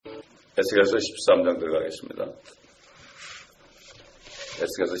에스겔서 13장 들어가겠습니다.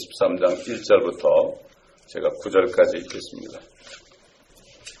 에스겔서 13장 1절부터 제가 9절까지 읽겠습니다.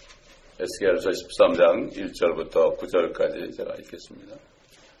 에스겔서 13장 1절부터 9절까지 제가 읽겠습니다.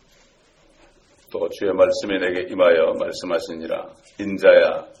 또 주의 말씀이 내게 임하여 말씀하시니라.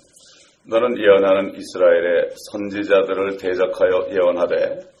 인자야, 너는 예언하는 이스라엘의 선지자들을 대적하여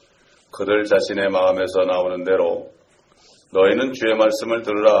예언하되 그들 자신의 마음에서 나오는 대로 너희는 주의 말씀을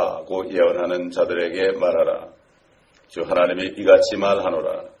들으라고 예언하는 자들에게 말하라. 주 하나님이 이같이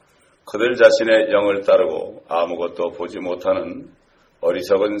말하노라. 그들 자신의 영을 따르고 아무것도 보지 못하는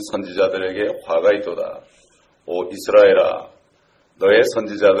어리석은 선지자들에게 화가 있도다. 오 이스라엘아, 너의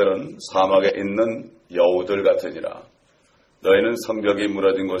선지자들은 사막에 있는 여우들 같으니라. 너희는 성벽이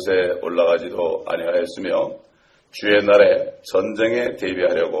무너진 곳에 올라가지도 아니하였으며 주의 날에 전쟁에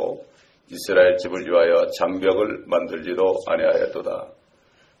대비하려고 이스라엘 집을 위하여 장벽을 만들지도 아니하였도다.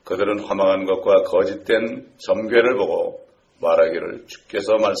 그들은 허망한 것과 거짓된 점괘를 보고 말하기를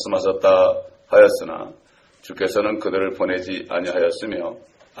주께서 말씀하셨다 하였으나 주께서는 그들을 보내지 아니하셨으며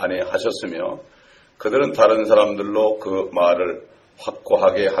그들은 다른 사람들로 그 말을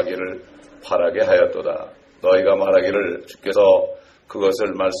확고하게 하기를 바라게 하였도다. 너희가 말하기를 주께서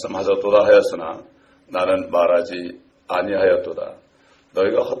그것을 말씀하셨도다 하였으나 나는 말하지 아니하였도다.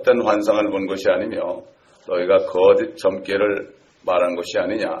 너희가 헛된 환상을 본 것이 아니며 너희가 거짓 점괘를 말한 것이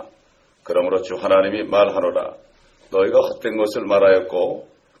아니냐. 그러므로 주 하나님이 말하노라. 너희가 헛된 것을 말하였고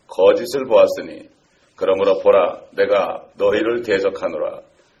거짓을 보았으니 그러므로 보라, 내가 너희를 대적하노라.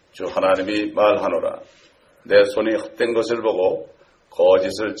 주 하나님이 말하노라. 내 손이 헛된 것을 보고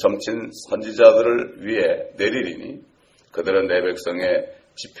거짓을 점친 선지자들을 위해 내리리니 그들은 내 백성의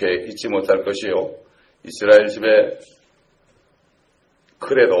집회에 있지 못할 것이요 이스라엘 집에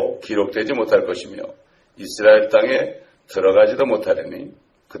그래도 기록되지 못할 것이며 이스라엘 땅에 들어가지도 못하리니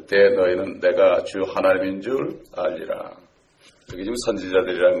그때 너희는 내가 주 하나님인 줄 알리라. 여기 지금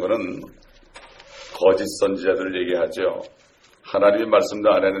선지자들이라는 것은 거짓 선지자들을 얘기하죠. 하나님의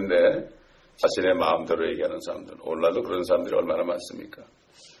말씀도 안 했는데 자신의 마음대로 얘기하는 사람들. 오늘날도 그런 사람들이 얼마나 많습니까?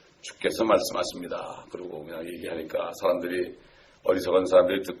 주께서 말씀하십니다. 그러고 그냥 얘기하니까 사람들이 어리석은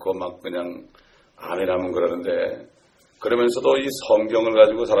사람들이 듣고 막 그냥 아멘하면 그러는데 그러면서도 이 성경을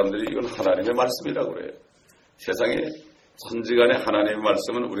가지고 사람들이 이건 하나님의 말씀이라고 그래요. 세상에 천지간의 하나님의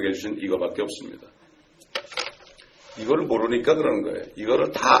말씀은 우리에게 주신 이거밖에 없습니다. 이걸 모르니까 그러는 거예요.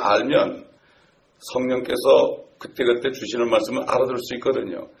 이거를 다 알면 성령께서 그때그때 주시는 말씀을 알아들을 수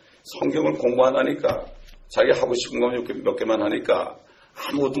있거든요. 성경을 공부 안 하니까 자기 하고 싶은 거 몇 개만 하니까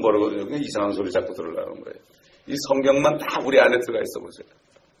아무것도 모르거든요. 그냥 이상한 소리 자꾸 들으려는 거예요. 이 성경만 다 우리 안에 들어가 있어 보세요.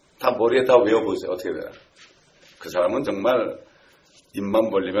 다 머리에 다 외워보세요. 어떻게 되나. 그 사람은 정말 입만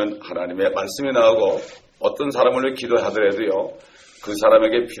벌리면 하나님의 말씀이 나오고 어떤 사람을 위해 기도하더라도요. 그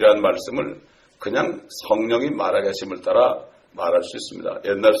사람에게 필요한 말씀을 그냥 성령이 말하게 하심을 따라 말할 수 있습니다.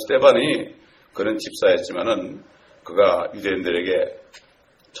 옛날 스데반이 그런 집사였지만은 그가 유대인들에게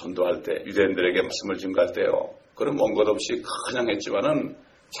전도할 때, 유대인들에게 말씀을 증거할 때요. 그런 먼 것 없이 그냥 했지만은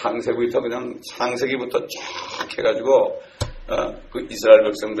창세기부터 쫙 해가지고 그 이스라엘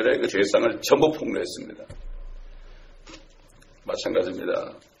백성들의 그 죄상을 전부 폭로했습니다.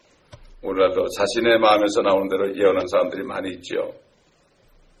 마찬가지입니다. 오늘날도 자신의 마음에서 나오는 대로 예언한 사람들이 많이 있죠.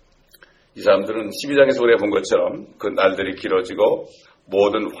 이 사람들은 12장에서 우리가 본 것처럼 그 날들이 길어지고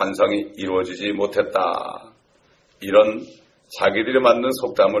모든 환상이 이루어지지 못했다. 이런 자기들이 만든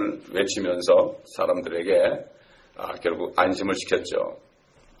속담을 외치면서 사람들에게 결국 안심을 시켰죠.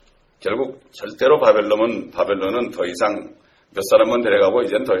 결국 절대로 바벨론은 더 이상 몇 사람만 데려가고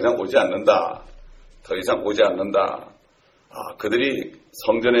이제는 더 이상 오지 않는다. 더 이상 오지 않는다. 그들이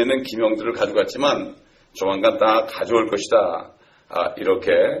성전에 있는 기명들을 가져갔지만 조만간 다 가져올 것이다.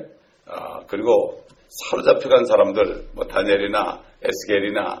 이렇게 그리고 사로잡혀간 사람들, 뭐 다니엘이나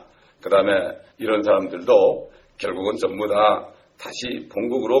에스겔이나 그 다음에 이런 사람들도 결국은 전부 다 다시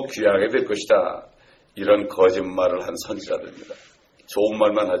본국으로 귀하게 될 것이다. 이런 거짓말을 한 선지자들입니다. 좋은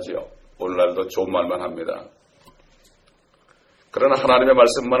말만 하지요. 오늘날도 좋은 말만 합니다. 그러나 하나님의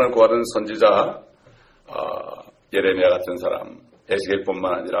말씀만을 구하던 선지자 예레미야 같은 사람,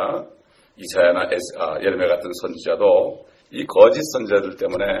 에스겔뿐만 아니라 이사야나 예레미야 같은 선지자도 이 거짓 선지자들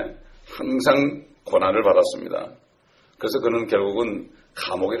때문에 항상 고난을 받았습니다. 그래서 그는 결국은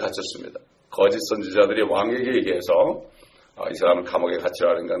감옥에 갇혔습니다. 거짓 선지자들이 왕에게 얘기해서 이 사람을 감옥에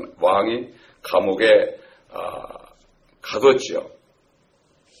갇히라는 건 왕이 감옥에 가뒀지요.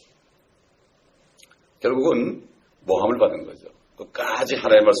 결국은 모함을 받은 거죠. 끝까지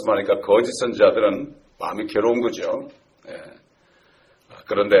하나님의 말씀하니까 거짓 선지자들은 마음이 괴로운 거죠. 예.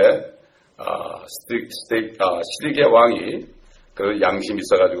 그런데 시드기야 왕이 그래서 양심이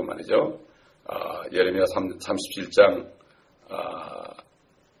있어가지고 말이죠. 예레미야 37장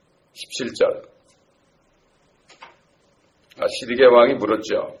 17절. 시드기야 왕이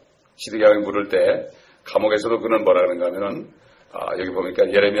물었죠. 시드기야 왕이 물을 때 감옥에서도 그는 뭐라 그런가 하면은 여기 보니까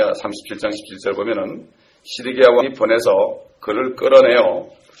예레미야 37장 17절 보면은 시드기야 왕이 보내서 그를 끌어내어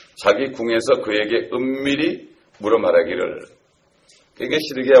자기 궁에서 그에게 은밀히 물어 말하기를. 그러니까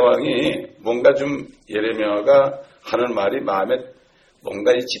시드기야 왕이 뭔가 좀 예레미야가 하는 말이 마음에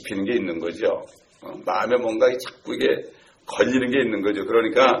뭔가 집히는 게 있는 거죠. 마음에 뭔가 자꾸 이게 걸리는 게 있는 거죠.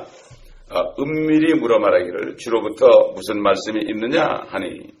 그러니까 은밀히 물어 말하기를 주로부터 무슨 말씀이 있느냐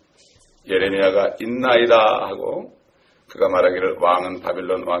하니 예레미야가 있나이다 하고 그가 말하기를 왕은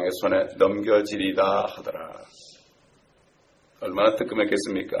바빌론 왕의 손에 넘겨지리다 하더라. 얼마나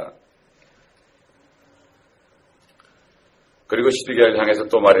뜨끔했겠습니까? 그리고 시드기야를 향해서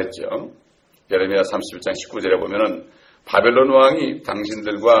또 말했죠. 예레미야 31장 19절에 보면은 바벨론 왕이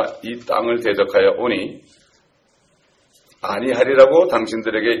당신들과 이 땅을 대적하여 오니 아니하리라고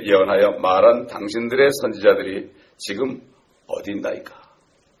당신들에게 예언하여 말한 당신들의 선지자들이 지금 어디 있나이까?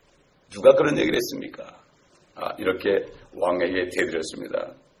 누가 그런 얘기를 했습니까? 이렇게 왕에게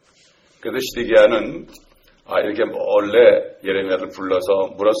대드렸습니다. 그래도 시드기야는 이렇게 몰래 예레미야를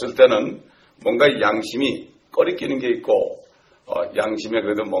불러서 물었을 때는 뭔가 양심이 꺼리끼는 게 있고 양심에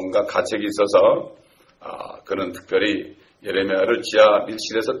그래도 뭔가 가책이 있어서 그는 특별히 예레미야를 지하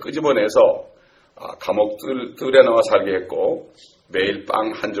밀실에서 끄집어내서 감옥 뜰에 나와 살게 했고 매일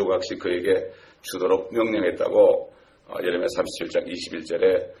빵 한 조각씩 그에게 주도록 명령했다고 예레미야 37장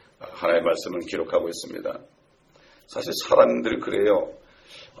 21절에 하나님의 말씀을 기록하고 있습니다. 사실 사람들이 그래요.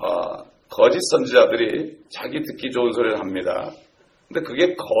 거짓 선지자들이 자기 듣기 좋은 소리를 합니다. 근데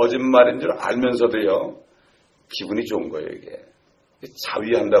그게 거짓말인 줄 알면서도요. 기분이 좋은 거예요. 이게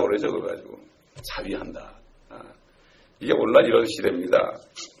자위한다고 그러죠. 그거 가지고 자위한다. 이게 오늘날 이런 시대입니다.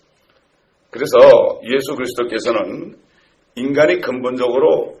 그래서 예수 그리스도께서는 인간이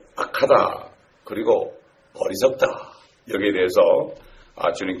근본적으로 악하다. 그리고 어리석다. 여기에 대해서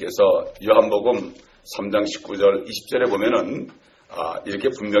주님께서 요한복음 3장 19절 20절에 보면은 이렇게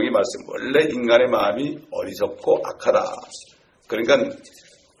분명히 원래 인간의 마음이 어리석고 악하다. 그러니까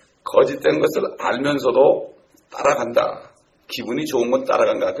거짓된 것을 알면서도 따라간다. 기분이 좋은 건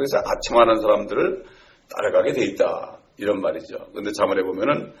따라간다. 그래서 아첨하는 사람들을 따라가게 돼 있다. 이런 말이죠. 그런데 자문에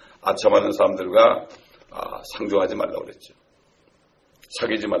보면은 아첨하는 사람들과 상종하지 말라고 그랬죠.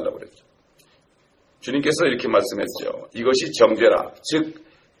 사귀지 말라고 그랬죠. 주님께서 이렇게 말씀했죠. 이것이 정죄라. 즉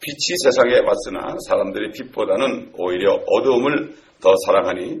빛이 세상에 왔으나 사람들이 빛보다는 오히려 어두움을 더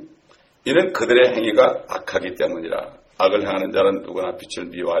사랑하니 이는 그들의 행위가 악하기 때문이라. 악을 행하는 자는 누구나 빛을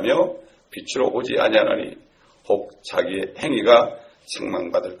미워하며 빛으로 오지 아니하나니 혹 자기의 행위가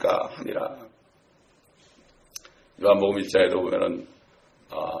책망받을까 하니라. 요한복음 1장에도 보면은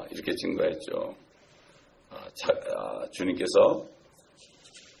이렇게 증거했죠. 주님께서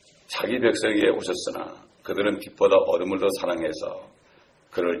자기 백성에게 오셨으나 그들은 빛보다 어둠을 더 사랑해서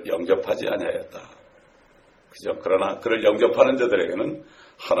그를 영접하지 아니하였다. 그죠? 그러나 그를 영접하는 자들에게는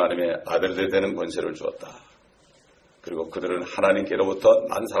하나님의 아들들이 되는 권세를 주었다. 그리고 그들은 하나님께로부터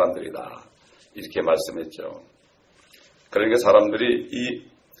난 사람들이다. 이렇게 말씀했죠. 그러니까 사람들이 이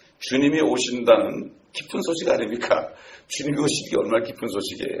주님이 오신다는 기쁜 소식 아닙니까? 주님이 오시는 게 얼마나 기쁜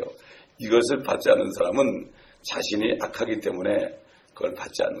소식이에요. 이것을 받지 않는 사람은 자신이 악하기 때문에 그걸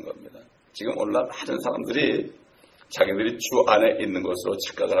받지 않는 겁니다. 지금 오늘날 많은 사람들이 자기들이 주 안에 있는 것으로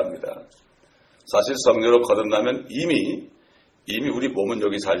착각을 합니다. 사실 성령으로 거듭나면 이미 우리 몸은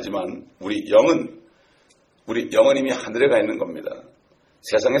여기 살지만 우리 영은 이미 하늘에 가 있는 겁니다.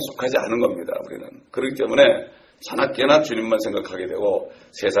 세상에 속하지 않은 겁니다. 우리는. 그렇기 때문에 자나깨나 주님만 생각하게 되고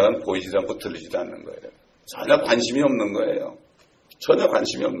세상은 보이지도 않고 들리지도 않는 거예요. 전혀 관심이 없는 거예요. 전혀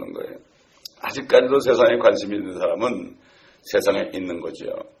관심이 없는 거예요. 아직까지도 세상에 관심이 있는 사람은 세상에 있는 거죠.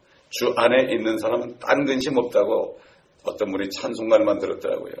 주 안에 있는 사람은 딴 근심 없다고 어떤 분이 찬송가를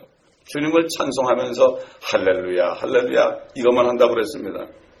만들었더라고요. 주님을 찬송하면서 할렐루야 할렐루야 이것만 한다고 그랬습니다.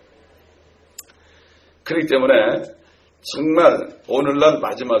 그렇기 때문에 정말 오늘날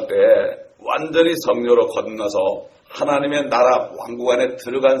마지막 때에 완전히 성령으로 거듭나서 하나님의 나라 왕국 안에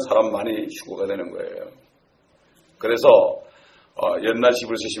들어간 사람만이 휴거가 되는 거예요. 그래서 옛날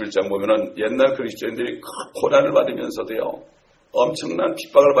히브리서 11장 보면은 옛날 그리스도인들이 고난을 받으면서도요. 엄청난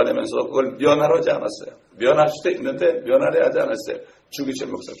핍박을 받으면서도 그걸 면하지 않았어요. 면할 수도 있는데 면하려 하지 않았어요. 주기철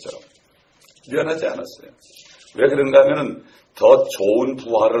목사처럼. 면하지 않았어요. 왜 그런가 하면은 더 좋은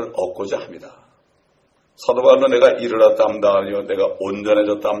부활을 얻고자 합니다. 사도 바울은 내가 이르렀다 함다 아니요 내가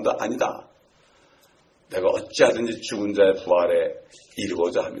온전해졌다 함다 아니다. 내가 어찌하든지 죽은 자의 부활에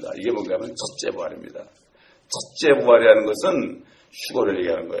이르고자 합니다. 이게 뭔가 하면 첫째 부활입니다. 첫째 부활이라는 것은 휴거를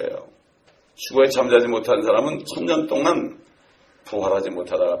얘기하는 거예요. 휴거에 참여하지 못한 사람은 1000년 동안 부활하지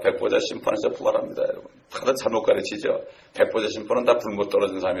못하다가 백보자 심판에서 부활합니다, 여러분. 다들 잘못 가르치죠. 백보자 심판은 다 불못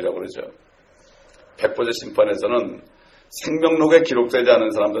떨어진 사람이라고 그러죠. 백보자 심판에서는 생명록에 기록되지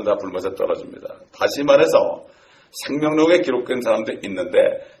않은 사람들은 다 불못에 떨어집니다. 다시 말해서 생명록에 기록된 사람도 있는데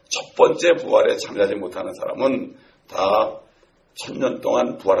첫 번째 부활에 참여하지 못하는 사람은 다 1000년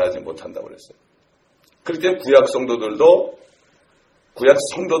동안 부활하지 못한다고 그랬어요. 그렇게 구약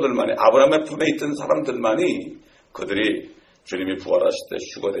성도들만이 아브라함의 품에 있던 사람들만이 그들이 주님이 부활하실 때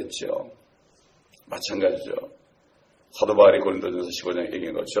휴거됐죠. 마찬가지죠. 사도 바울이 고린도전서 15장에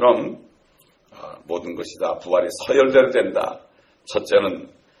얘기한 것처럼 모든 것이 다 부활이 서열대로 된다. 첫째는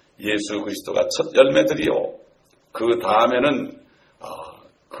예수 그리스도가 첫 열매들이요. 그 다음에는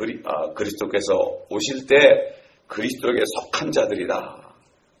그리스도께서 오실 때 그리스도에게 속한 자들이다.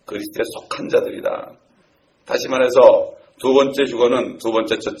 그리스도에 속한 자들이다. 다시 말해서 두 번째 휴거는 두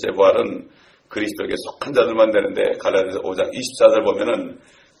번째 첫째 부활은 그리스도에게 속한 자들만 되는데 갈라디아서 5장 24절 보면은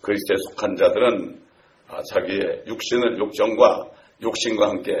그리스도에 속한 자들은 자기의 욕심과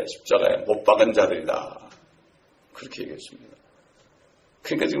함께 십자가에 못 박은 자들이다. 그렇게 얘기했습니다.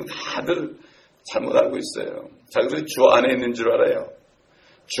 그러니까 지금 다들 잘못 알고 있어요. 자기들이 주 안에 있는 줄 알아요.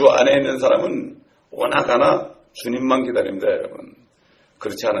 주 안에 있는 사람은 오나가나 주님만 기다립니다, 여러분.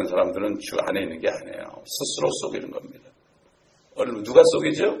 그렇지 않은 사람들은 주 안에 있는 게 아니에요. 스스로 속이는 겁니다. 오늘 누가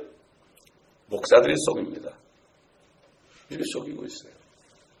속이죠? 목사들이 속입니다. 이렇게 속이고 있어요.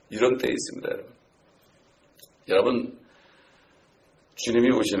 이런 때에 있습니다, 여러분. 여러분,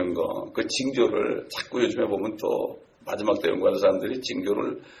 주님이 오시는 거, 그 징조를 자꾸 요즘에 보면 또 마지막 때 연구하는 사람들이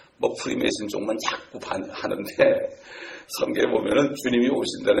징조를 프리메이슨 쪽만 자꾸 하는데 성경에 보면은 주님이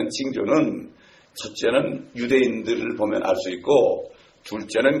오신다는 징조는 첫째는 유대인들을 보면 알 수 있고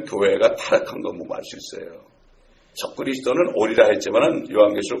둘째는 교회가 타락한 거 보면 알 수 있어요. 적그리스도는 오리라 했지만은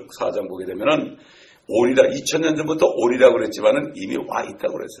요한계시록 4장 보게 되면은 오리라 2000년 전부터 오리라고 그랬지만은 이미 와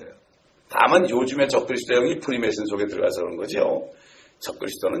있다고 그랬어요. 다만 요즘에 적그리스도 형이 프리메이슨 속에 들어가서 그런 거죠.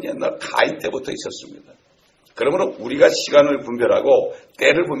 적그리스도는 옛날 가인 때부터 있었습니다. 그러므로 우리가 시간을 분별하고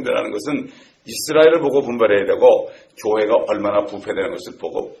때를 분별하는 것은 이스라엘을 보고 분별해야 되고 교회가 얼마나 부패되는 것을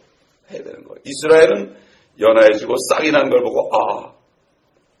보고 해야 되는 거예요. 이스라엘은 연하해지고 싹이 난 걸 보고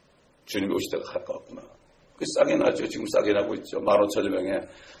주님이 오실 때가 가까웠구나. 그 싹이 나죠. 지금 싹이 나고 있죠. 15,000명의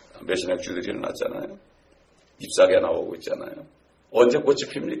메시넥 주들이 일어났잖아요. 잎사귀가 나오고 있잖아요. 언제 꽃이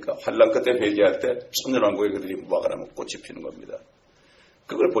핍니까? 환란 끝에 회개할 때 천년왕국에 그들이 무화과 나면 꽃이 피는 겁니다.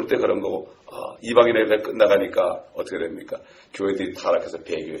 그걸 볼 때 그런 거고 이방인의 끝나가니까 어떻게 됩니까? 교회들이 타락해서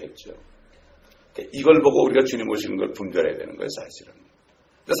배교했죠. 이걸 보고 우리가 주님 오시는 걸 분별해야 되는 거예요, 사실은.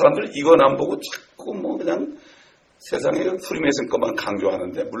 근데 사람들은 이건 안 보고 자꾸 그냥 세상에 프리메이슨 것만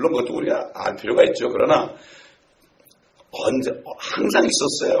강조하는데 물론 그것도 우리가 알 필요가 있죠. 그러나 항상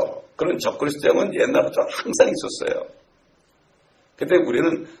있었어요. 그런 적그리스도형은 옛날부터 항상 있었어요. 근데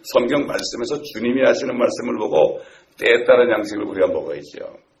우리는 성경 말씀에서 주님이 하시는 말씀을 보고 때에 따른 양식을 우리가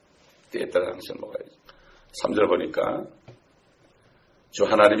먹어야죠. 때에 따른 양식을 먹어야죠. 3절 보니까 주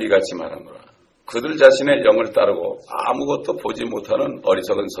하나님이 같이 말하노라. 그들 자신의 영을 따르고 아무것도 보지 못하는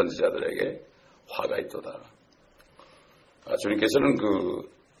어리석은 선지자들에게 화가 있도다. 주님께서는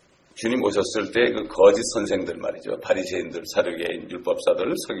주님 오셨을 때 거짓 선생들 말이죠. 바리새인들, 사두개인,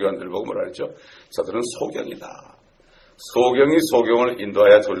 율법사들, 서기관들 보고 뭐라 그랬죠? 저들은 소경이다. 소경이 소경을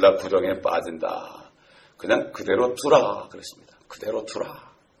인도하여 둘 다 부정에 빠진다. 그냥 그대로 두라 그랬습니다. 그대로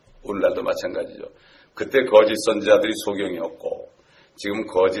두라. 오늘날도 마찬가지죠. 그때 거짓 선지자들이 소경이었고 지금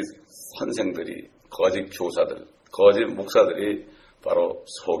거짓 선생들이, 거짓 교사들, 거짓 목사들이 바로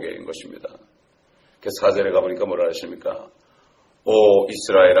소경인 것입니다. 그래서 4절에 가보니까 뭐라 하십니까? 오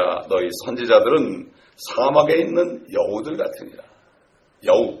이스라엘아 너희 선지자들은 사막에 있는 여우들 같으니라.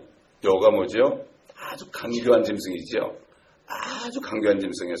 여우가 뭐죠? 아주 강교한 짐승이죠. 아주 강교한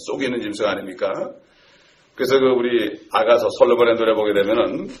짐승이에요. 속이는 짐승 아닙니까? 그래서 우리 아가서 솔로몬의 노래 보게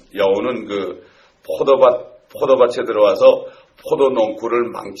되면은 여우는 포도밭에 들어와서 포도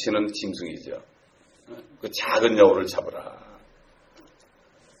농구를 망치는 짐승이죠. 그 작은 여우를 잡으라.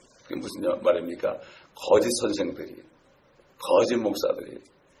 그게 무슨 말입니까? 거짓 선생들이, 거짓 목사들이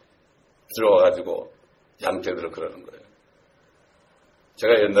들어와가지고 양떼들을 그러는 거예요.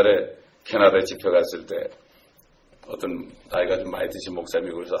 제가 옛날에 캐나다에 집회 갔을 때 어떤 나이가 좀 많이 드신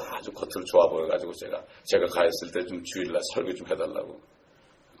목사님이 그래서 아주 겉으로 좋아 보여가지고 제가 가 있을 때 좀 주일날 설교 좀 해달라고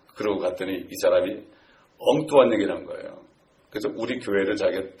그러고 갔더니 이 사람이 엉뚱한 얘기를 한 거예요. 그래서 우리 교회를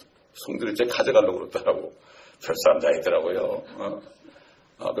자기 송두리째 가져가려고 그러더라고. 별 사람 다 있더라고요.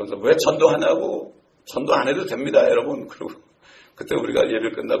 그래서 왜 전도하냐고. 전도 안 해도 됩니다, 여러분. 그러고 그때 우리가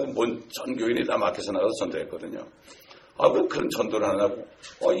예배 끝나고 전 교인이 다 밖에서 나가서 전도했거든요. 왜 그런 전도를 하냐고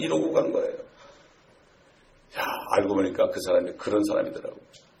이러고 간 거예요. 알고 보니까 그 사람이 그런 사람이더라고.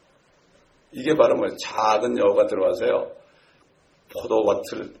 이게 바로 작은 여우가 들어와서요.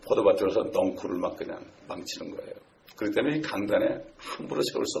 포도밭으로서 넝쿨을 막 그냥 망치는 거예요. 그렇기 때문에 이 강단에 함부로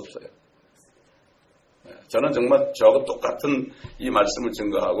세울 수 없어요. 저는 정말 저하고 똑같은 이 말씀을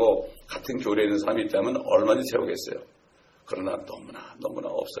증거하고 같은 교리에 있는 사람이 있다면 얼마든지 세우겠어요. 그러나 너무나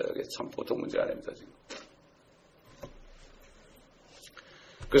없어요. 이게 참 보통 문제가 아닙니다, 지금.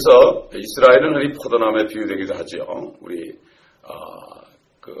 그래서 이스라엘은 흔히 포도나무에 비유되기도 하죠. 우리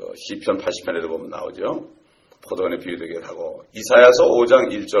시편 80편에도 보면 나오죠. 포도원에 비유되기도 하고 이사야서 5장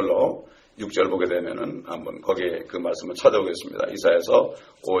 1절로 6절 보게 되면은 한번 거기에 그 말씀을 찾아보겠습니다. 이사야서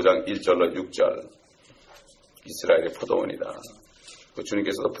 5장 1절로 6절. 이스라엘의 포도원이다.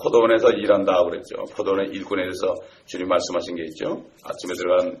 주님께서도 포도원에서 일한다 그랬죠. 포도원의 일꾼에 대해서 주님 말씀하신 게 있죠. 아침에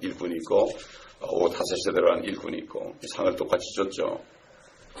들어간 일꾼이 있고 오후 5시에 들어간 일꾼이 있고 상을 똑같이 줬죠.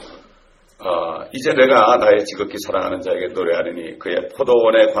 이제 내가 나의 지극히 사랑하는 자에게 노래하리니 그의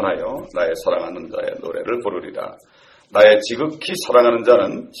포도원에 관하여 나의 사랑하는 자의 노래를 부르리라. 나의 지극히 사랑하는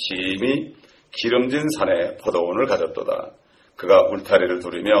자는 심히 기름진 산에 포도원을 가졌도다. 그가 울타리를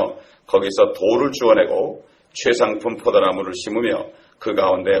두르며 거기서 돌을 주워내고 최상품 포도나무를 심으며 그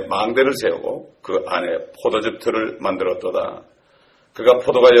가운데 망대를 세우고 그 안에 포도즙 틀을 만들었도다. 그가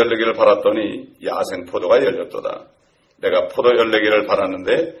포도가 열리기를 바랐더니 야생 포도가 열렸도다. 내가 포도 열리기를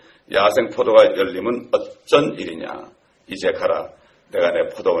바랐는데 야생 포도가 열림은 어쩐 일이냐. 이제 가라. 내가 내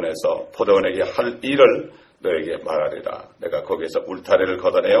포도원에게 할 일을 너에게 말하리라. 내가 거기에서 울타리를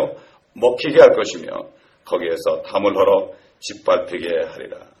걷어내어 먹히게 할 것이며 거기에서 담을 헐어 짓밟히게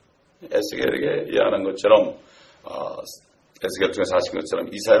하리라. 에스겔에게 예언한 것처럼 에스겔 통해서 하신 것처럼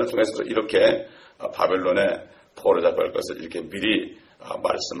이사야를 통해서도 이렇게 바벨론에 포로 잡고 할 것을 이렇게 미리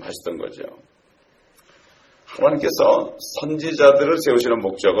말씀하셨던 거죠. 하나님께서 선지자들을 세우시는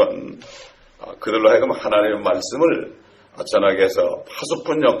목적은 그들로 하여금 하나님의 말씀을 전하게 해서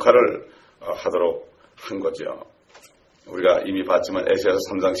파수꾼 역할을 하도록 한 거죠. 우리가 이미 봤지만 에스겔서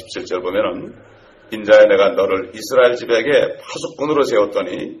 3장 17절 보면은 인자야 내가 너를 이스라엘 집에게 파수꾼으로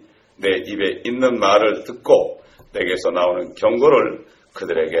세웠더니 내 입에 있는 말을 듣고 내게서 나오는 경고를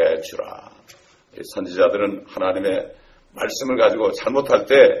그들에게 주라. 선지자들은 하나님의 말씀을 가지고 잘못할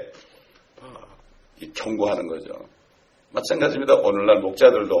때 경고하는 거죠. 마찬가지입니다. 오늘날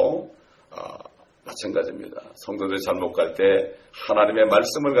목자들도 마찬가지입니다. 성도들이 잘못 갈 때 하나님의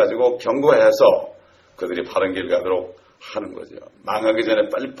말씀을 가지고 경고해서 그들이 바른 길 가도록 하는 거죠. 망하기 전에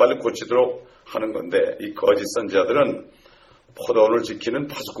빨리빨리 고치도록 하는 건데 이 거짓 선지자들은 포도원을 지키는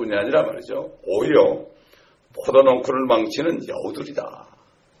파수꾼이 아니라 말이죠. 오히려 포도 넝쿨을 망치는 여우들이다.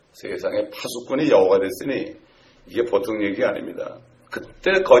 세상에 파수꾼이 여우가 됐으니 이게 보통 얘기가 아닙니다.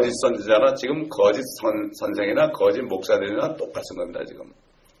 그때 거짓 선지자나 지금 거짓 선생이나 거짓 목사들이나 똑같은 겁니다. 지금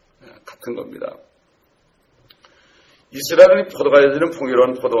같은 겁니다. 이스라엘은 포도가 열리는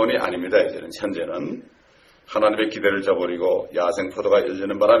풍요로운 포도원이 아닙니다. 이제는 현재는 하나님의 기대를 저버리고 야생 포도가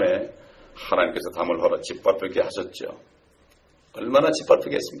열리는 바람에 하나님께서 담을 헐어 짓밟히게 하셨죠. 얼마나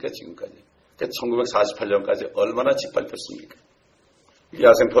짓밟히게 했습니까? 지금까지. 1948년까지 얼마나 짓밟혔습니까?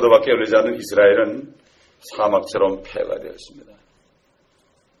 야생 포도밖에 열리지 않는 이스라엘은 사막처럼 폐허가 되었습니다.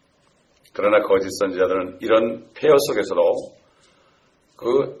 그러나 거짓 선지자들은 이런 폐허 속에서도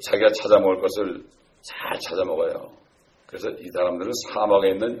자기가 찾아먹을 것을 잘 찾아먹어요. 그래서 이 사람들은 사막에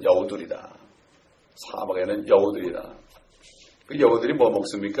있는 여우들이다. 사막에 있는 여우들이다. 그 여우들이 뭐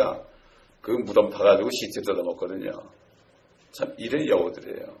먹습니까? 그 무덤 파가지고 시체 뜯어 먹거든요. 참 이래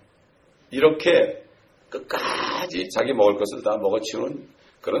여우들이에요. 이렇게 끝까지 자기 먹을 것을 다 먹어치우는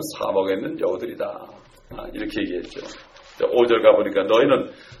그런 사막에 있는 여우들이다. 이렇게 얘기했죠. 5절 가보니까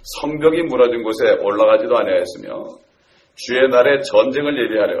너희는 성벽이 무너진 곳에 올라가지도 아니하였으며 주의 날에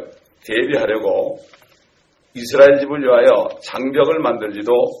전쟁을 대비하려고 이스라엘 집을 위하여 장벽을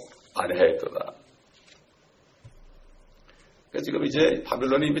만들지도 아니하였도다. 지금 이제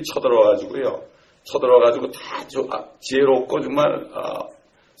바빌론이 이미 쳐들어와가지고요. 쳐들어와가지고 다 지혜롭고 정말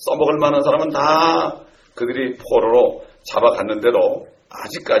써먹을 만한 사람은 다 그들이 포로로 잡아갔는데도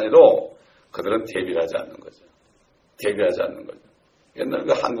아직까지도 그들은 대비를 하지 않는 거죠. 대비하지 않는 거죠. 옛날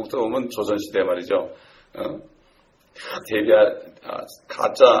그 한국도 보면 조선시대 말이죠.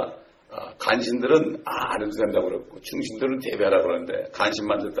 가짜 간신들은 안 해도 된다고 그랬고 중신들은 대비하라고 그러는데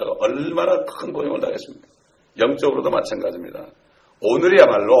간신만 듣다가 얼마나 큰 고용을 당했습니까? 영적으로도 마찬가지입니다.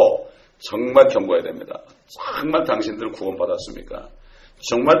 오늘이야말로 정말 경고해야 됩니다. 정말 당신들 구원받았습니까?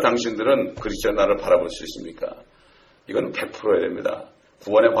 정말 당신들은 그리스도의 나를 바라볼 수 있습니까? 이건 100%여야 됩니다.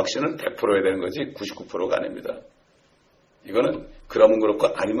 구원의 확신은 100%여야 되는 거지 99%가 아닙니다. 이거는 그러면 그렇고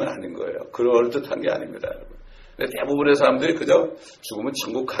아니면 아닌 거예요. 그럴듯한 게 아닙니다, 여러분. 근데 대부분의 사람들이 그저 죽으면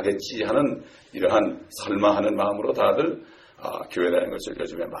천국 가겠지 하는 이러한 설마하는 마음으로 다들 교회 다니는 것을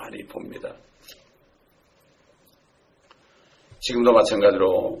요즘에 많이 봅니다. 지금도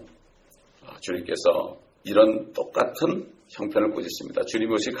마찬가지로 주님께서 이런 똑같은 형편을 꾸짖습니다.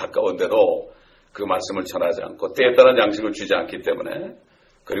 주님 오시 가까운데도 그 말씀을 전하지 않고 때에 따른 양식을 주지 않기 때문에,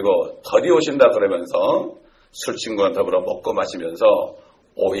 그리고 더디 오신다 그러면서 술친구와 더불어 먹고 마시면서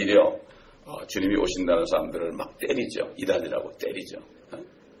오히려 주님이 오신다는 사람들을 막 때리죠. 이단이라고 때리죠.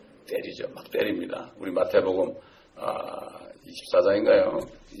 때리죠. 막 때립니다. 우리 마태복음 24장인가요?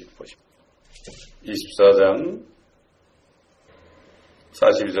 24장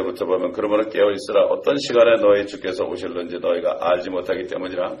 42절부터 보면, 그러므로 깨어있으라. 어떤 시간에 너희 주께서 오실는지 너희가 알지 못하기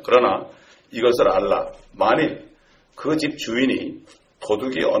때문이라. 그러나 이것을 알라. 만일 그 집 주인이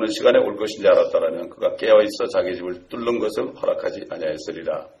도둑이 어느 시간에 올 것인지 알았다라면 그가 깨어있어 자기 집을 뚫는 것을 허락하지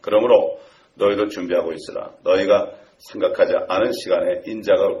아니하였으리라. 그러므로 너희도 준비하고 있으라. 너희가 생각하지 않은 시간에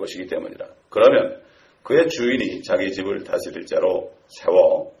인자가 올 것이기 때문이라. 그러면 그의 주인이 자기 집을 다스릴 자로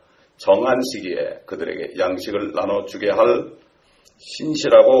세워 정한 시기에 그들에게 양식을 나눠주게 할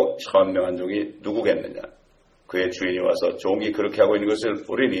신실하고 현명한 종이 누구겠느냐. 그의 주인이 와서 종이 그렇게 하고 있는 것을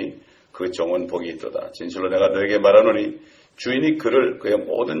보리니 그 종은 복이 있도다. 진실로 내가 너에게 말하노니 주인이 그를 그의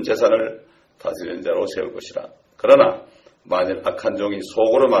모든 재산을 다스리는 자로 세울 것이라. 그러나 만일 악한 종이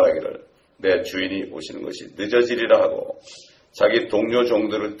속으로 말하기를 내 주인이 오시는 것이 늦어지리라 하고 자기 동료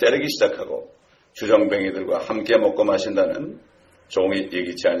종들을 때리기 시작하고 주정뱅이들과 함께 먹고 마신다면 종이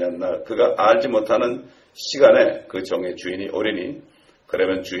예기치 아니한 날 그가 알지 못하는 시간에 그 종의 주인이 오리니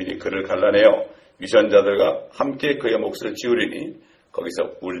그러면 주인이 그를 갈라내어 위선자들과 함께 그의 몫을 지우리니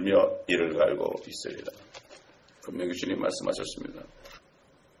거기서 울며 이를 갈고 있으리라. 분명히 주님 말씀하셨습니다.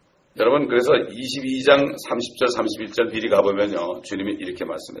 여러분, 그래서 22장 30절 31절 미리 가보면요, 주님이 이렇게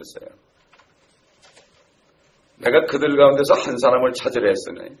말씀했어요. 내가 그들 가운데서 한 사람을 찾으려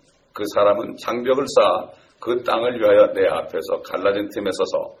했으니 그 사람은 장벽을 쌓아 그 땅을 위하여 내 앞에서 갈라진 틈에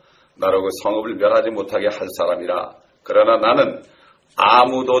서서 나로 그 성읍을 멸하지 못하게 할 사람이라. 그러나 나는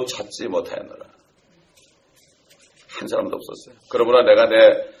아무도 찾지 못하였노라. 한 사람도 없었어요. 그러므로 내가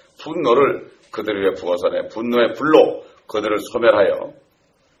내 분노를 그들 위에 부어서 내 분노의 불로 그들을 소멸하여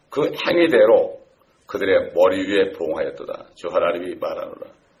그 행위대로 그들의 머리 위에 봉하였도다. 주 하나님이 말하노라.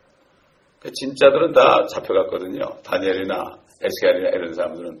 진짜들은 다 잡혀갔거든요. 다니엘이나 에스겔이나 이런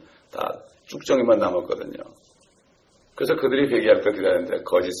사람들은 다 쭉정이만 남았거든요. 그래서 그들이 회개할 걸 기다렸는데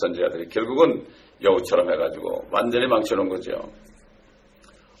거짓 선지자들이 결국은 여우처럼 해가지고 완전히 망쳐놓은 거죠.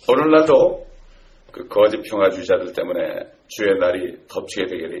 오늘날도 그 거짓 평화주의자들 때문에 주의 날이 덮치게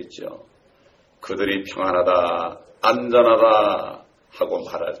되게 돼 있죠. 그들이 평안하다, 안전하다 하고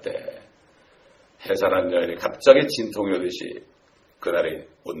말할 때 해산한 여인이 갑자기 진통이 오듯이 그날이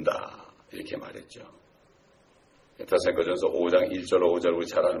온다 이렇게 말했죠. 데살로니가전서 5장 1절 5절 우리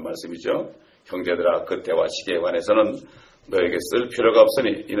잘 아는 말씀이죠. 형제들아 그때와 시기에 관해서는 너에게 쓸 필요가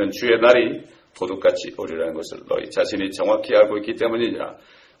없으니 이는 주의 날이 도둑같이 오리라는 것을 너희 자신이 정확히 알고 있기 때문이니라.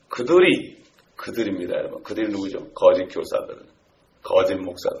 그들입니다, 여러분. 그들이 누구죠? 거짓 교사들, 거짓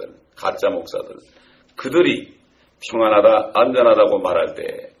목사들, 가짜 목사들. 그들이 평안하다, 안전하다고 말할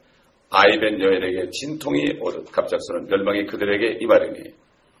때 아이된 여인에게 진통이 오듯 갑작스러운 멸망이 그들에게 임하리니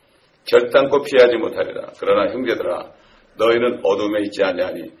결단코 피하지 못하리라. 그러나 형제들아 너희는 어둠에 있지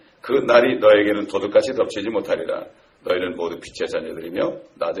아니하니 그 날이 너에게는 도둑같이 덮치지 못하리라. 너희는 모두 빛의 자녀들이며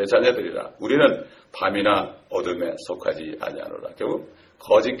낮의 자녀들이라. 우리는 밤이나 어둠에 속하지 아니하노라. 결국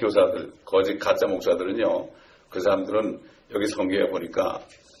거짓 교사들, 거짓 가짜 목사들은요, 그 사람들은 여기 성경에 보니까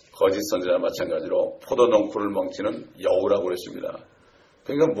거짓 선지자와 마찬가지로 포도농쿨을 멍치는 여우라고 그랬습니다.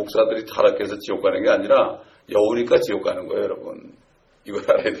 그러니까 목사들이 타락해서 지옥 가는 게 아니라 여우니까 지옥 가는 거예요, 여러분. 이걸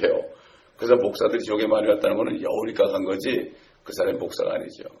알아야 돼요. 그래서 목사들이 지옥에 많이 갔다는 것은 여우니까 간 거지 그 사람이 목사가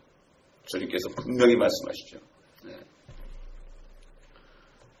아니죠. 주님께서 분명히 말씀하시죠. 네.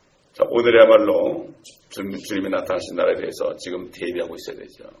 자, 오늘이야말로 주님이 나타나신 날에 대해서 지금 대비하고 있어야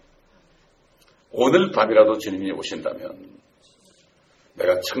되죠. 오늘 밤이라도 주님이 오신다면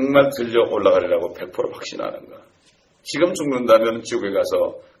내가 정말 들려 올라가리라고 100% 확신하는가? 지금 죽는다면 지옥에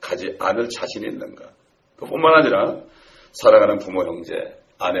가서 가지 않을 자신이 있는가? 그뿐만 아니라 사랑하는 부모, 형제,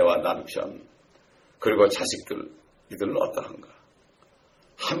 아내와 남편, 그리고 자식들, 이들은 어떠한가?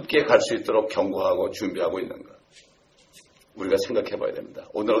 함께 갈 수 있도록 경고하고 준비하고 있는가? 우리가 생각해 봐야 됩니다.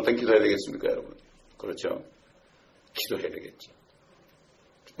 오늘 어떤 기도해야 되겠습니까, 여러분? 그렇죠? 기도해야 되겠죠.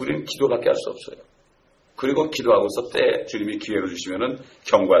 우리는 기도밖에 할 수 없어요. 그리고 기도하고서 때 주님이 기회를 주시면은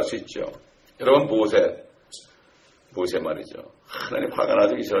경고할 수 있죠. 여러분, 모세 말이죠. 하나님 화가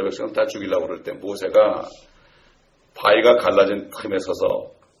나서 이스라엘 백성을 다 죽이려고 그럴 때 모세가 바위가 갈라진 틈에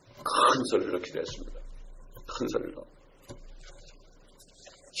서서 큰 소리로 기도했습니다. 큰 소리로.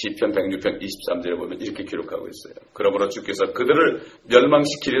 시편 106편 23절에 보면 이렇게 기록하고 있어요. 그러므로 주께서 그들을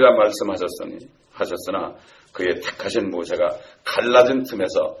멸망시키리라 하셨으나 그의 택하신 모세가 갈라진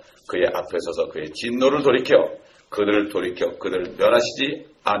틈에서 그의 앞에 서서 그의 진노를 돌이켜 그들을 멸하시지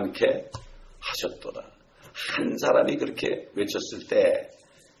않게 하셨도다. 한 사람이 그렇게 외쳤을 때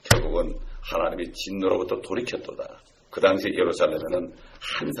결국은 하나님이 진노로부터 돌이켰도다. 그 당시 예루살렘에는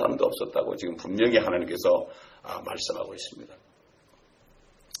한 사람도 없었다고 지금 분명히 하나님께서 말씀하고 있습니다.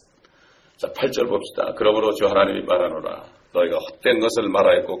 자, 8절 봅시다. 그러므로 주 하나님이 말하노라. 너희가 헛된 것을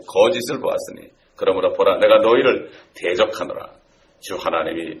말하였고 거짓을 보았으니 그러므로 보라 내가 너희를 대적하노라. 주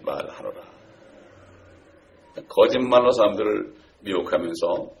하나님이 말하노라. 거짓말로 사람들을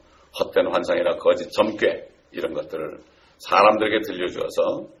미혹하면서 헛된 환상이나 거짓 점괘 이런 것들을 사람들에게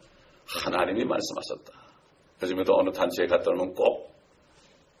들려주어서 하나님이 말씀하셨다. 요즘에도 어느 단체에 갔다 오면 꼭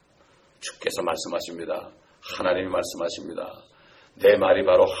주께서 말씀하십니다. 하나님이 말씀하십니다. 내 말이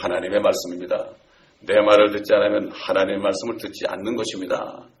바로 하나님의 말씀입니다. 내 말을 듣지 않으면 하나님의 말씀을 듣지 않는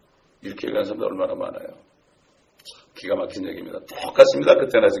것입니다. 이렇게 얘기하는 사람들 얼마나 많아요. 기가 막힌 얘기입니다. 똑같습니다.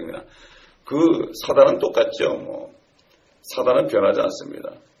 그때나 지금이나. 그 사단은 똑같죠. 사단은 변하지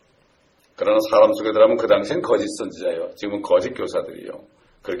않습니다. 그러나 사람 속에 들어가면 그 당시엔 거짓 선지자예요. 지금은 거짓 교사들이요.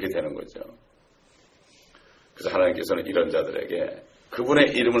 그렇게 되는 거죠. 그래서 하나님께서는 이런 자들에게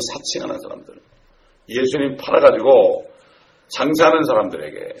그분의 이름을 사칭하는 사람들, 예수님 팔아가지고 장사하는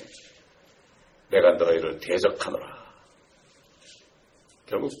사람들에게 내가 너희를 대적하노라.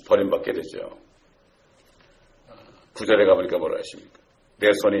 결국 버림받게 되죠. 9절에 가보니까 뭐라 하십니까?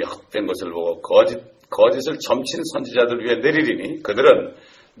 내 손이 헛된 것을 보고 거짓을 점친 선지자들 위해 내리리니 그들은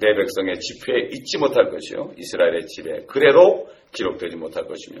내 백성의 지표에 있지 못할 것이요 이스라엘의 집에 그래도 기록되지 못할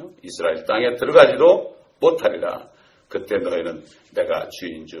것이며 이스라엘 땅에 들어가지도 못하리라. 그때 너희는 내가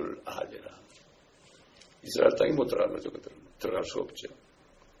주인 줄 알리라. 이스라엘 땅에 못 들어가는 거죠. 그들은 들어갈 수가 없죠.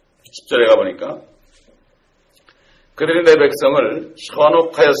 10절에 가보니까 그들이 내 백성을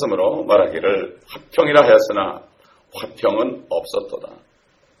현혹하였으므로 말하기를 화평이라 하였으나 화평은 없었도다.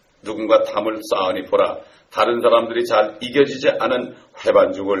 누군가 탐을 쌓으니 보라 다른 사람들이 잘 이겨지지 않은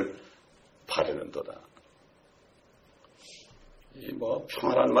회반죽을 바르는도다.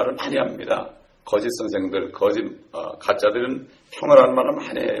 평화라는 말을 많이 합니다. 거짓 선생들, 가짜들은 평화라는 말을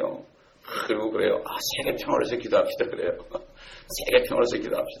많이 해요. 그리고 그래요. 세계 평화를 위해서 기도합시다. 그래요. 세계 평화를 위해서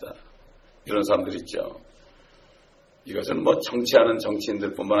기도합시다. 이런 사람들 있죠. 이것은 정치하는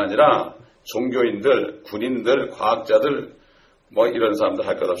정치인들 뿐만 아니라 종교인들, 군인들, 과학자들, 이런 사람들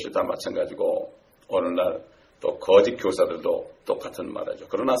할 것 없이 다 마찬가지고, 어느 날 또 거짓 교사들도 똑같은 말이죠.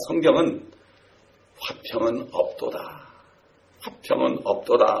 그러나 성경은 화평은 없도다. 화평은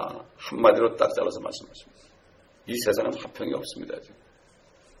없도다. 한마디로 딱 잘라서 말씀하십니다. 이 세상은 화평이 없습니다. 지금.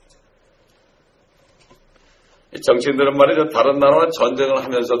 이 정치인들은 말이죠. 다른 나라와 전쟁을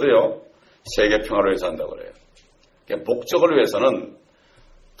하면서도요. 세계 평화를 위해서 한다고 그래요. 그러니까 목적을 위해서는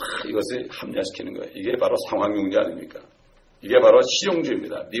이것을 합리화시키는 거예요. 이게 바로 상황용지 아닙니까? 이게 바로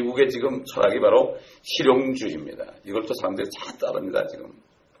실용주의입니다. 미국의 지금 철학이 바로 실용주의입니다. 이걸 또 사람들이 잘 따릅니다. 지금.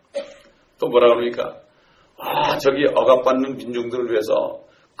 또 뭐라 그러니까 저기 억압받는 민중들을 위해서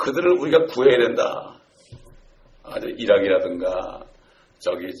그들을 우리가 구해야 된다. 이락이라든가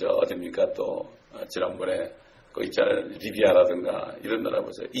어딥니까 또 지난번에 있잖아요. 리비아라든가 이런 나라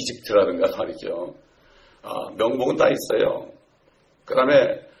보세요. 이집트라든가 말이죠. 명목은 다 있어요. 그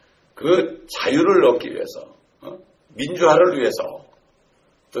다음에 그 자유를 얻기 위해서 민주화를 위해서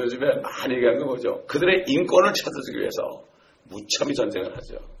또 요즘에 많이 얘기하는 거 뭐죠? 그들의 인권을 찾아주기 위해서 무참히 전쟁을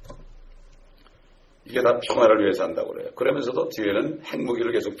하죠. 이게 다 평화를 위해서 한다고 그래요. 그러면서도 뒤에는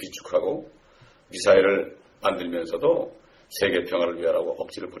핵무기를 계속 비축하고 미사일을 만들면서도 세계 평화를 위하라고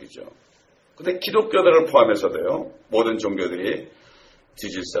억지를 부리죠. 근데 기독교들을 포함해서도요. 모든 종교들이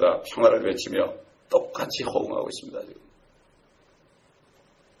뒤질세라 평화를 외치며 똑같이 호응하고 있습니다. 지금.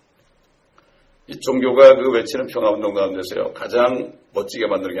 이 종교가 그 외치는 평화운동 가운데서요. 가장 멋지게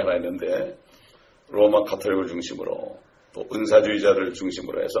만드는 게 하나 있는데 로마 가톨릭을 중심으로 또 은사주의자를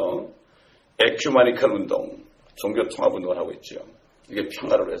중심으로 해서 에큐메니컬 운동, 종교 통합 운동을 하고 있죠. 이게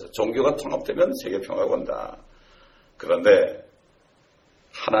평화를 위해서. 종교가 통합되면 세계 평화가 온다. 그런데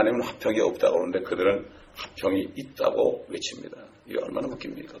하나님은 화평이 없다고 그러는데 그들은 화평이 있다고 외칩니다. 이게 얼마나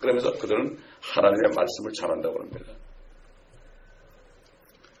웃깁니까? 그러면서 그들은 하나님의 말씀을 전한다고 합니다.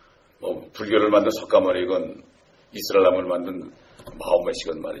 불교를 만든 석가모니건 이슬람을 만든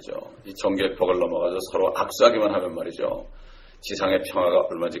마호메시건 말이죠. 이 정계폭을 넘어가서 서로 악수하기만 하면 말이죠. 지상의 평화가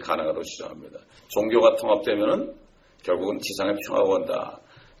얼마든지 가능하다고 주장합니다. 종교가 통합되면은 결국은 지상의 평화가 온다.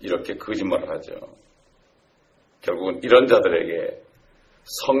 이렇게 거짓말을 하죠. 결국은 이런 자들에게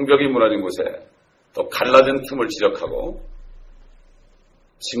성벽이 무너진 곳에 또 갈라진 틈을 지적하고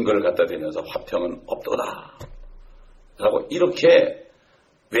증거를 갖다 대면서 화평은 없도다 라고 이렇게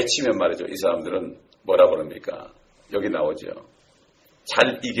외치면 말이죠. 이 사람들은 뭐라고 그럽니까? 여기 나오죠.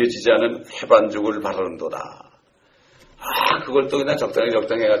 잘 이겨지지 않은 회반죽을 바르는도다. 그걸 또 그냥 적당히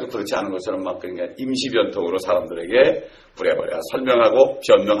해가지고 그렇지 않은 것처럼 막 그냥 임시변통으로 사람들에게 부려버려 설명하고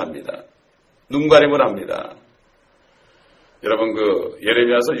변명합니다. 눈가림을 합니다. 여러분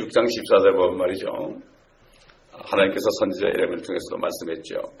예레미야서 6장 14절 보면 말이죠. 하나님께서 선지자 예레미야를 통해서도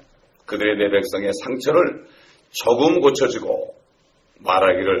말씀했죠. 그들의 내 백성의 상처를 조금 고쳐주고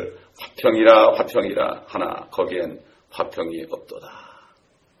말하기를 화평이라 하나 거기엔 화평이 없도다.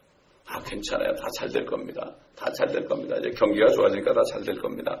 괜찮아요. 다 잘 될 겁니다. 다 잘 될 겁니다. 이제 경기가 좋아지니까 다 잘 될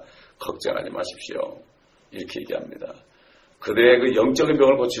겁니다. 걱정하지 마십시오. 이렇게 얘기합니다. 그들의 그 영적인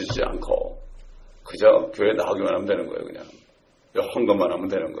병을 고치지 않고 그저 교회 나오기만 하면 되는 거예요. 그냥 헌금만 하면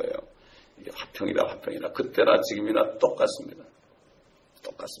되는 거예요. 이게 화평이다. 그때나 지금이나 똑같습니다.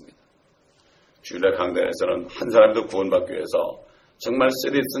 주일날 강단에서는 한 사람도 구원받기 위해서 정말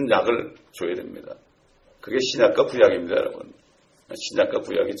쓰리쓴 약을 줘야 됩니다. 그게 신약과 구약입니다, 여러분. 신약과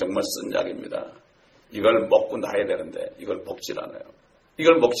구약이 정말 쓴 약입니다. 이걸 먹고 나야 되는데 이걸 먹질 않아요.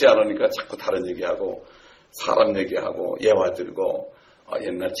 이걸 먹지 않으니까 자꾸 다른 얘기하고 사람 얘기하고 예화 들고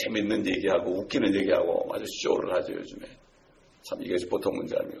옛날 재밌는 얘기하고 웃기는 얘기하고 아주 쇼를 하죠, 요즘에. 참 이것이 보통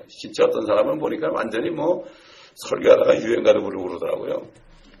문제 아닙니까? 진짜 어떤 사람은 보니까 완전히 설교하다가 유행가도 부르고 그러더라고요.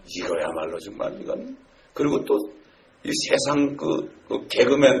 이거야말로 정말 이건. 그리고 또 이 세상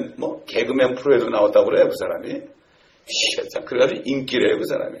개그맨 프로에도 나왔다고 그래요, 그 사람이. 그래가지고 인기래요, 그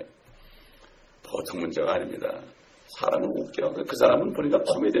사람이. 보통 문제가 아닙니다. 사람은 웃겨. 그 사람은 보니까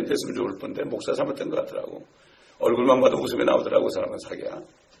코미디언 됐으면 좋을 뻔데 목사 잘못된 것 같더라고. 얼굴만 봐도 웃음이 나오더라고, 그 사람은 사기야.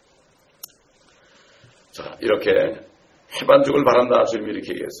 자, 이렇게 회반죽을 바른다. 주님이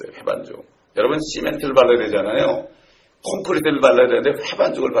이렇게 얘기했어요. 회반죽. 여러분 시멘트를 발라야 되잖아요. 콘크리트를 발라야 되는데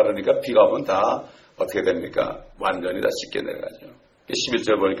회반죽을 바르니까 비가 오면 다 어떻게 됩니까? 완전히 다 씻겨 내려가죠.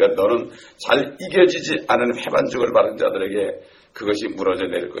 11절 보니까 너는 잘 이겨지지 않은 회반죽을 바른 자들에게 그것이 무너져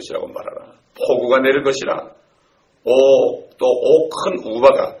내릴 것이라고 말하라. 폭우가 내릴 것이라. 또 큰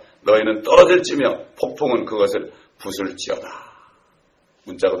우바가 너희는 떨어질지며 폭풍은 그것을 부술지어다.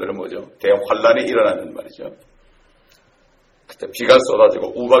 문자 그대로 뭐죠? 대환란이 일어나는 말이죠. 그때 비가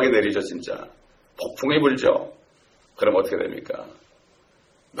쏟아지고 우박이 내리죠, 진짜. 폭풍이 불죠. 그럼 어떻게 됩니까?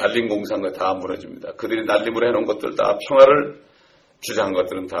 날린 공산거 다 무너집니다. 그들이 날림으로 해놓은 것들 다 평화를 주장한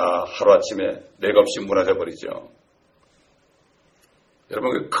것들은 다 하루아침에 맥없이 무너져 버리죠.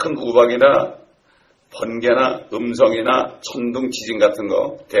 여러분 큰 우박이나 번개나 음성이나 천둥 지진 같은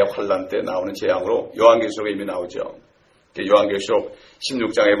거 대환란 때 나오는 재앙으로 요한계시록에 이미 나오죠. 요한계시록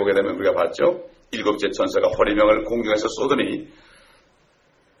 16장에 보게 되면 우리가 봤죠. 일곱째 천사가 호리명을 공중에서 쏘더니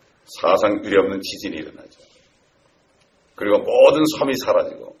사상 유례없는 지진이 일어나죠. 그리고 모든 섬이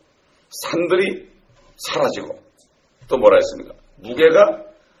사라지고 산들이 사라지고 또 뭐라 했습니까? 무게가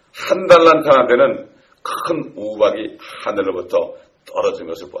한 달란트나 되는 큰 우박이 하늘로부터 떨어진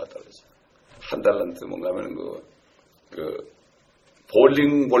것을 보았다 그러죠. 한 달란트 뭔가 하면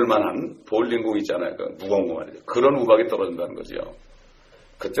볼링볼만한 볼링공 있잖아요. 그 무거운 거 말이죠. 그런 우박이 떨어진다는 거죠.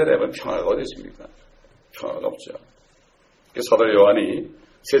 그때 되면 평화가 어디 있습니까? 평화가 없죠. 사도 요한이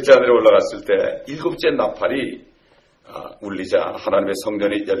셋째 하늘에 올라갔을 때 일곱째 나팔이 울리자 하나님의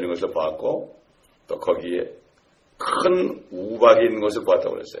성전이 열린 것을 보았고 또 거기에 큰 우박이 있는 것을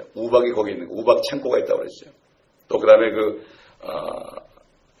보았다고 그랬어요. 우박이 거기 있는 거, 우박 창고가 있다고 그랬어요. 또 그 다음에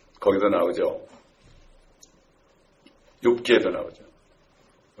거기도 나오죠. 욥기에도 나오죠.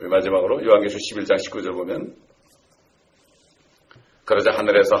 우리 마지막으로 요한계시록 11장 19절 보면 그러자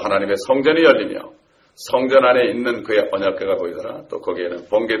하늘에서 하나님의 성전이 열리며 성전 안에 있는 그의 언약궤가 보이더라. 또 거기에는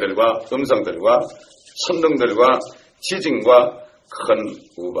번개들과 음성들과 천둥들과 지진과 큰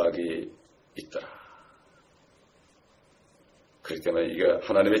우박이 있더라. 그렇기 때문에 이게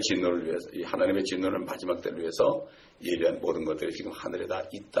하나님의 진노를 위해서, 이 하나님의 진노를 마지막 때를 위해서 예비한 모든 것들이 지금 하늘에 다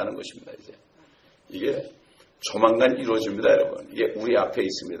있다는 것입니다. 이제 이게 조만간 이루어집니다, 여러분. 이게 우리 앞에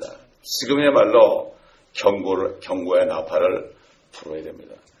있습니다. 지금의말로 경고의 나팔을 불어야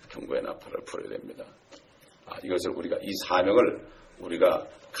됩니다. 경고의 나팔을 불어야 됩니다. 이것을 우리가 이 사명을 우리가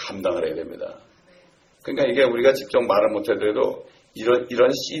감당을 해야 됩니다. 그러니까 이게 우리가 직접 말을 못해도 이런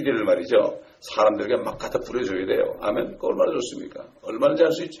CD를 말이죠. 사람들에게 막 갖다 뿌려줘야 돼요. 아멘? 그거 얼마나 좋습니까? 얼마든지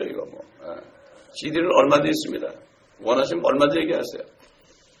할 수 있죠, 이거 뭐. CD를 얼마든지 있습니다. 원하시면 얼마든지 얘기하세요.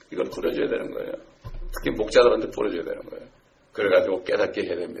 이걸 뿌려줘야 되는 거예요. 특히 목자들한테 뿌려줘야 되는 거예요. 그래가지고 깨닫게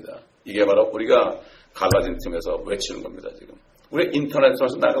해야 됩니다. 이게 바로 우리가 갈라진 틈에서 외치는 겁니다, 지금. 우리 인터넷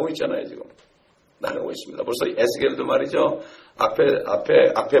통해서 나가고 있잖아요, 지금. 나가고 있습니다. 벌써 에스겔도 말이죠.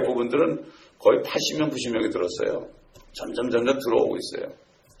 앞에 부분들은 거의 80명, 90명이 들었어요. 점점 들어오고 있어요.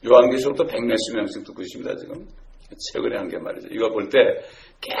 요한계시록도 100몇십 명씩 듣고 있습니다, 지금. 최근에 한 게 말이죠. 이거 볼 때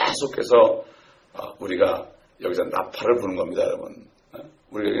계속해서 우리가 여기서 나팔을 부는 겁니다, 여러분.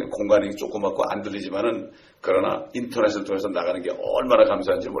 우리가 공간이 조그맣고 안 들리지만은 그러나 인터넷을 통해서 나가는 게 얼마나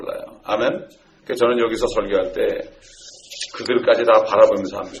감사한지 몰라요. 아멘? 그래서 저는 여기서 설교할 때 그들까지 다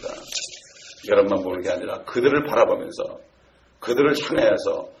바라보면서 합니다. 여러분만 보는 게 아니라 그들을 바라보면서 그들을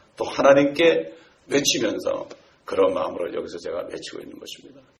향해서 또 하나님께 외치면서 그런 마음으로 여기서 제가 외치고 있는 것입니다.